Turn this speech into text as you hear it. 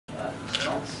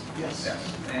Yes.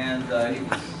 Yes. And he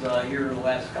was here the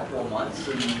last couple of months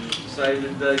and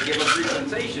decided to give a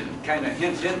presentation. Kind of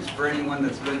hints for anyone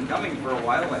that's been coming for a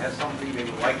while that has something they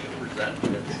would like to present.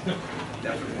 It's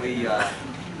definitely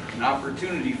an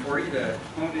opportunity for you to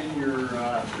hone in your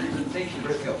presentation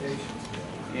skills.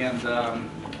 And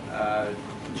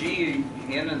G,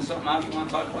 handing something out you want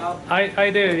to talk about? I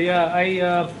did,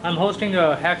 yeah. I'm hosting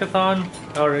a hackathon,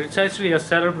 or it's actually a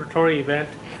celebratory event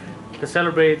to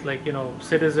celebrate, like, you know,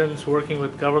 citizens working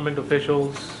with government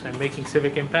officials and making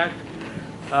civic impact.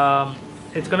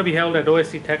 It's going to be held at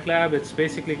OSC Tech Lab. It's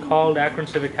basically called Akron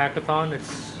Civic Hackathon.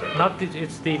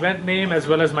 It's the event name as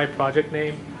well as my project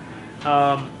name.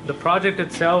 The project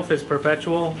itself is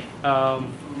perpetual.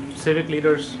 Civic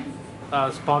leaders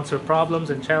sponsor problems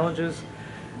and challenges,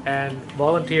 and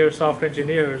volunteer software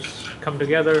engineers come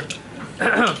together,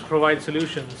 provide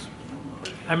solutions.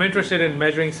 I'm interested in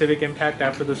measuring civic impact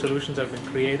after the solutions have been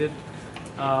created.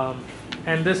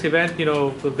 And this event, you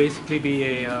know, will basically be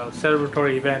a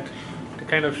celebratory event to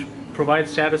kind of provide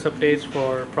status updates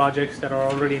for projects that are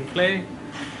already in play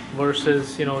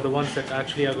versus, you know, the ones that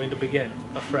actually are going to begin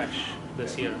afresh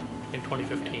this year in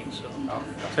 2015. So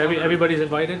everybody's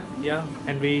invited, yeah.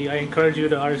 And I encourage you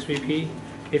to RSVP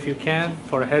if you can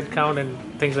for a head count and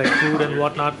things like food and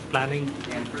whatnot, planning.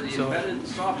 And for the embedded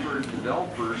software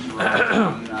developers,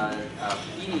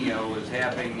 Pinio is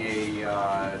having a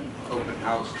open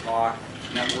house talk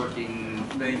networking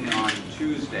thing on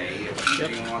Tuesday. If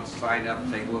anyone wants to sign up,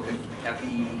 take a look at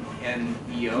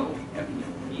FENEO.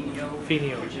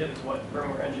 FENEO. Which is what,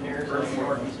 firmware engineers of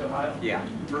Northeast Ohio? Yeah,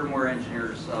 firmware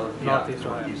engineers of Northeast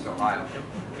Ohio.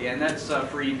 And that's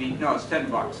free. No, it's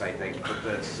 $10, I think, but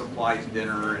that supplies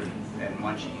dinner and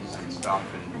munchies and stuff,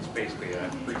 and it's basically a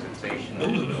presentation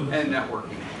and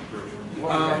networking group.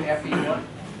 What is that, FE what?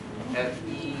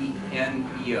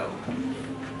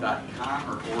 FENEO.com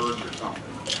or org or something.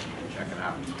 Check it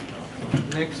out.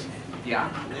 Next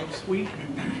week?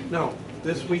 No,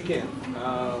 this weekend.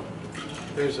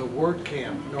 There's a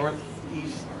WordCamp, North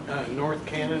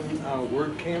Cannon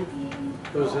WordCamp.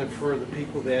 Those are for the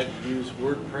people that use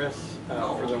WordPress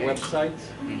for their websites.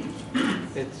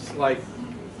 It's like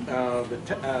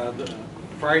the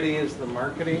Friday is the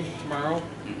marketing tomorrow,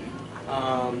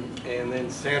 and then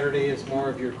Saturday is more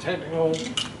of your technical.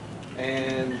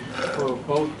 And for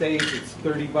both days, it's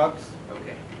 $30.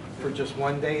 Okay. For just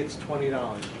one day, it's $20.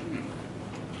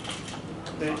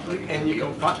 And you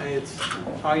can find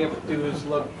all you have to do is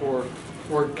look for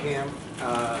WordCamp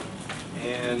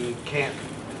and Camp,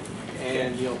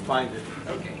 and you'll find it.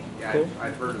 Okay, yeah, Cool.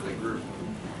 I've heard of the group.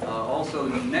 Also,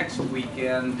 next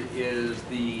weekend is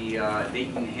the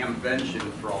Dayton Hamvention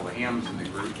for all the hams in the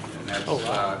group, and that's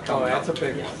coming that's up. a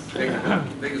big one.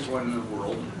 Biggest one in the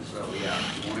world. So yeah,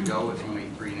 if you want to go, it's only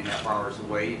 3.5 hours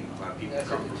away. People That's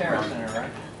come at the from Terra around. Center,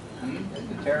 right? At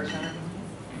the Terra Center?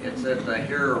 It's at the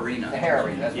Hare Arena. The Hare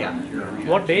Arena, that's Yeah, right. Hare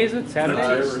Arena. What day is it? Saturday?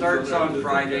 It starts on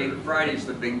Friday. Friday's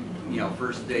the big,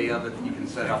 first day of it. You can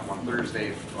set up on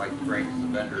Thursday, like Frank's the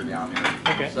vendor down there.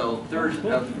 Okay. So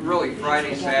Thursday, really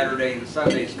Friday, Saturday, and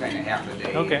Sunday's kind of half a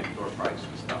day. Okay. Door price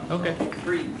and stuff. Okay. So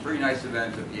pretty nice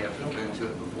event if you haven't been to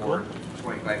it before.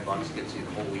 $25 gets you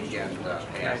the whole weekend pass.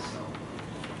 Nice. So.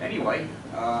 Anyway,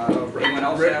 anyone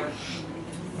else have?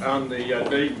 On the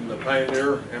Dayton, the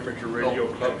Pioneer Amateur Radio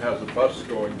Club has a bus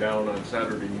going down on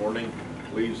Saturday morning,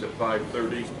 leaves at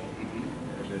 5:30,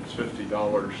 and it's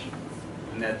 $50.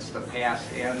 And that's the pass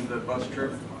and the bus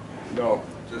trip? No,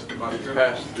 Just the bus it's trip?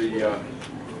 past the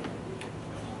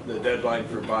deadline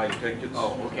for buying tickets.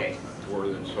 Oh, okay.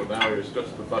 So now it's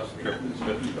just the bus trip is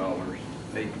 $50.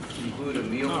 They include a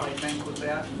meal, I think, with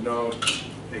that? No,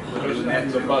 They include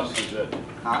that the too? bus is it.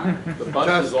 Huh? The bus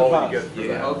Just is the all bus. you get for Yeah,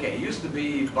 that. okay, it used to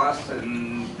be bus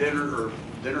and dinner or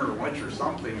lunch or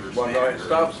something or Well, no, snack it or-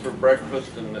 stops for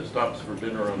breakfast and it stops for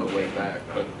dinner on the way back,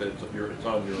 but it's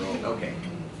on your own. Okay.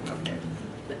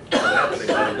 If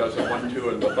anybody doesn't want to,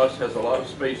 and the bus has a lot of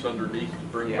space underneath to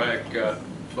bring back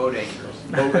Boat anchors.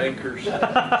 boat anchors.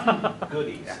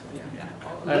 Goodies.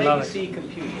 I love it. Legacy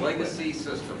computing. Legacy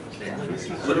systems.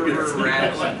 Server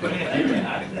racks.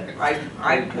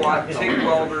 I bought TIG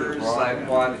welders, I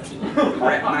bought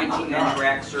 19-inch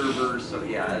rack servers, so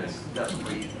yeah, it's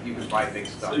definitely, you can buy big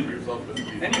stuff.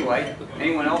 Anyway,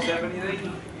 anyone else have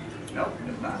anything? No,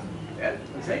 if not, Ed,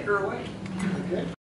 take her away.